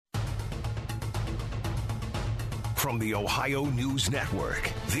From the Ohio News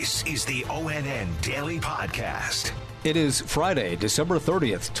Network, this is the ONN Daily Podcast. It is Friday, December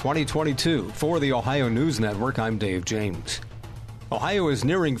 30th, 2022. For the Ohio News Network, I'm Dave James. Ohio is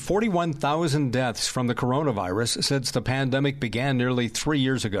nearing 41,000 deaths from the coronavirus since the pandemic began nearly 3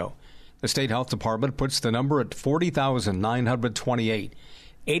 years ago. The State Health Department puts the number at 40,928.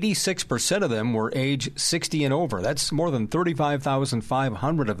 86% of them were age 60 and over. That's more than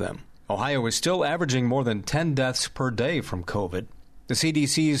 35,500 of them. Ohio is still averaging more than 10 deaths per day from COVID. The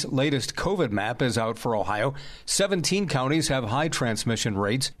CDC's latest COVID map is out for Ohio. 17 counties have high transmission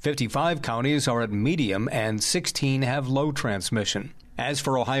rates, 55 counties are at medium, and 16 have low transmission. As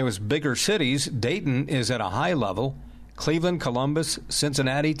for Ohio's bigger cities, Dayton is at a high level. Cleveland, Columbus,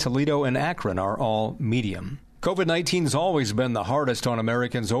 Cincinnati, Toledo, and Akron are all medium. COVID-19's always been the hardest on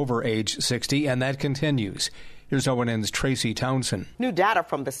Americans over age 60, and that continues. Here's ONN's Tracy Townsend. New data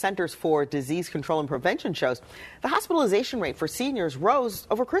from the Centers for Disease Control and Prevention shows the hospitalization rate for seniors rose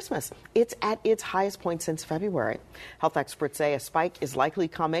over Christmas. It's at its highest point since February. Health experts say a spike is likely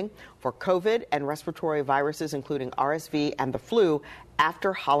coming for COVID and respiratory viruses, including RSV and the flu,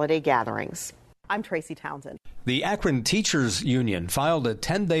 after holiday gatherings. I'm Tracy Townsend. The Akron Teachers Union filed a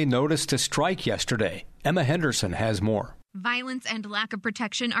 10-day notice to strike yesterday. Emma Henderson has more. Violence and lack of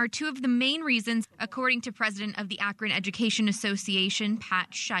protection are two of the main reasons, according to President of the Akron Education Association,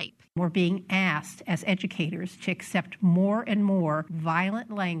 Pat Shipe. We're being asked as educators to accept more and more violent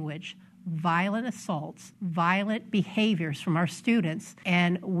language, violent assaults, violent behaviors from our students,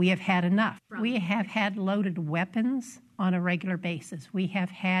 and we have had enough. We have had loaded weapons on a regular basis. We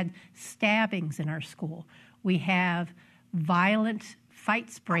have had stabbings in our school. We have violent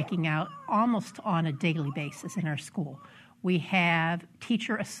fights breaking out almost on a daily basis in our school. We have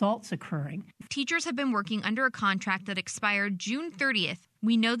teacher assaults occurring. Teachers have been working under a contract that expired June 30th.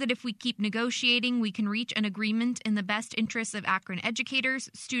 We know that if we keep negotiating, we can reach an agreement in the best interests of Akron educators,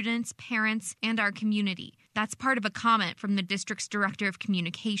 students, parents, and our community. That's part of a comment from the district's director of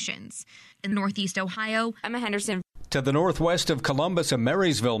communications. In Northeast Ohio, Emma Henderson. To the northwest of Columbus, a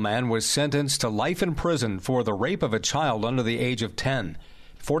Marysville man was sentenced to life in prison for the rape of a child under the age of 10.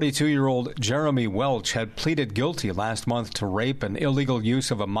 42-year-old Jeremy Welch had pleaded guilty last month to rape and illegal use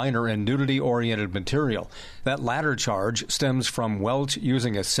of a minor in nudity-oriented material. That latter charge stems from Welch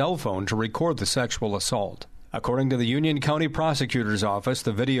using a cell phone to record the sexual assault. According to the Union County Prosecutor's Office,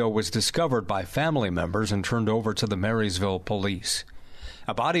 the video was discovered by family members and turned over to the Marysville police.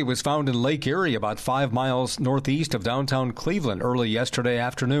 A body was found in Lake Erie about 5 miles northeast of downtown Cleveland early yesterday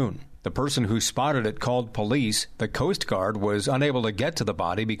afternoon. The person who spotted it called police. The Coast Guard was unable to get to the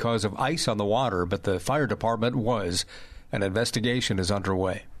body because of ice on the water, but the fire department was. An investigation is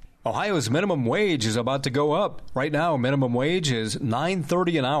underway. Ohio's minimum wage is about to go up. Right now, minimum wage is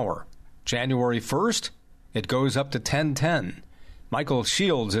 $9.30 an hour. January 1st, it goes up to $10.10. Michael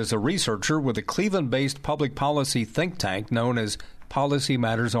Shields is a researcher with a Cleveland-based public policy think tank known as Policy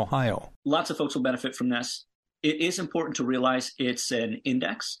Matters Ohio. Lots of folks will benefit from this. It is important to realize it's an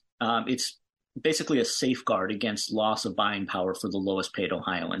index. It's basically a safeguard against loss of buying power for the lowest paid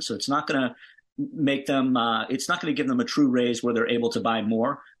Ohioans. So it's not going to make them, it's not going to give them a true raise where they're able to buy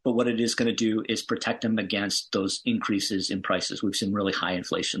more. But what it is going to do is protect them against those increases in prices. We've seen really high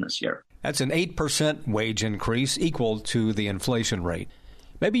inflation this year. That's an 8% wage increase equal to the inflation rate.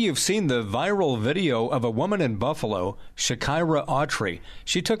 Maybe you've seen the viral video of a woman in Buffalo, Shakira Autry.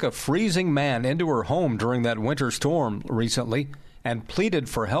 She took a freezing man into her home during that winter storm recently and pleaded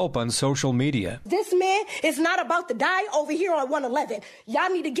for help on social media. This man is not about to die over here on 111. Y'all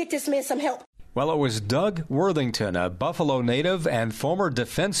need to get this man some help. Well, it was Doug Worthington, a Buffalo native and former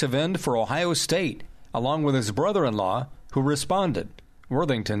defensive end for Ohio State, along with his brother-in-law, who responded.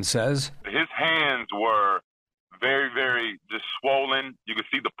 Worthington says, his hands were very, very just swollen. You could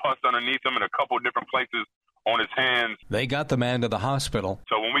see the pus underneath him in a couple of different places on his hands. They got the man to the hospital.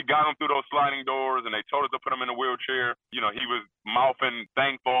 So when we got him through those sliding doors and they told us to put him in a wheelchair, he was mouthing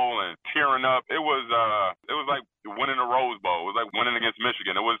thankful and tearing up. It was like winning a Rose Bowl. It was like winning against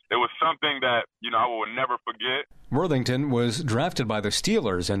Michigan. It was something that, I will never forget. Worthington was drafted by the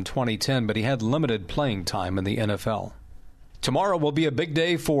Steelers in 2010, but he had limited playing time in the NFL. Tomorrow will be a big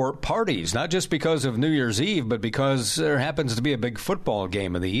day for parties, not just because of New Year's Eve, but because there happens to be a big football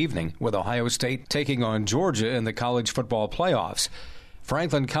game in the evening, with Ohio State taking on Georgia in the college football playoffs.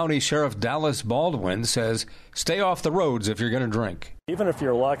 Franklin County Sheriff Dallas Baldwin says, stay off the roads if you're going to drink. Even if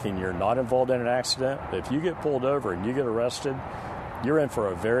you're lucky and you're not involved in an accident, if you get pulled over and you get arrested, you're in for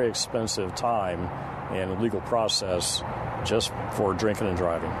a very expensive time and legal process just for drinking and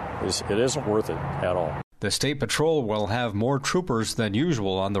driving. It isn't worth it at all. The State Patrol will have more troopers than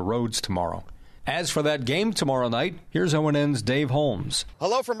usual on the roads tomorrow. As for that game tomorrow night, here's ONN's Dave Holmes.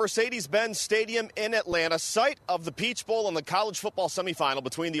 Hello from Mercedes-Benz Stadium in Atlanta, site of the Peach Bowl and the college football semifinal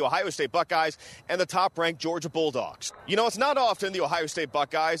between the Ohio State Buckeyes and the top-ranked Georgia Bulldogs. You know, it's not often the Ohio State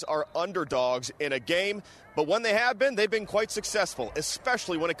Buckeyes are underdogs in a game, but when they have been, they've been quite successful,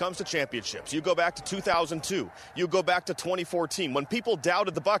 especially when it comes to championships. You go back to 2002. You go back to 2014. When people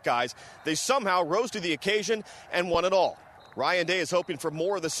doubted the Buckeyes, they somehow rose to the occasion and won it all. Ryan Day is hoping for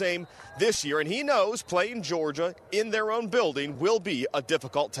more of the same this year, and he knows playing Georgia in their own building will be a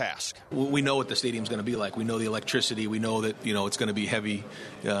difficult task. We know what the stadium's going to be like. We know the electricity. We know that, it's going to be heavy.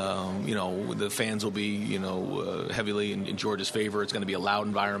 The fans will be, heavily in Georgia's favor. It's going to be a loud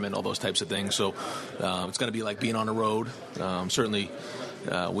environment, all those types of things. So it's going to be like being on the road. Certainly,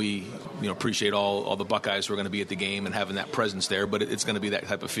 we appreciate all the Buckeyes who are going to be at the game and having that presence there, but it's going to be that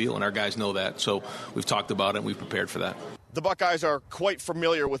type of feel, and our guys know that. So we've talked about it, and we've prepared for that. The Buckeyes are quite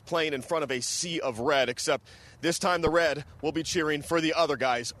familiar with playing in front of a sea of red, except this time the red will be cheering for the other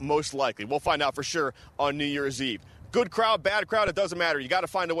guys, most likely. We'll find out for sure on New Year's Eve. Good crowd, bad crowd, it doesn't matter. You got to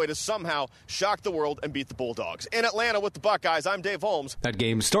find a way to somehow shock the world and beat the Bulldogs. In Atlanta with the Buckeyes, I'm Dave Holmes. That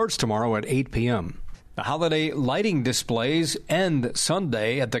game starts tomorrow at 8 p.m. The holiday lighting displays end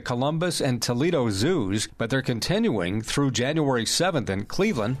Sunday at the Columbus and Toledo zoos, but they're continuing through January 7th in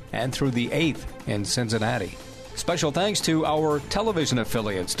Cleveland and through the 8th in Cincinnati. Special thanks to our television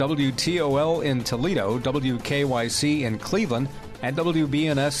affiliates, WTOL in Toledo, WKYC in Cleveland, and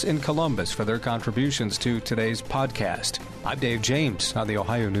WBNS in Columbus for their contributions to today's podcast. I'm Dave James on the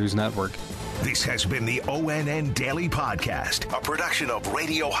Ohio News Network. This has been the ONN Daily Podcast, a production of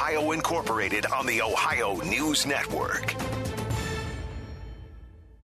Radio Ohio Incorporated on the Ohio News Network.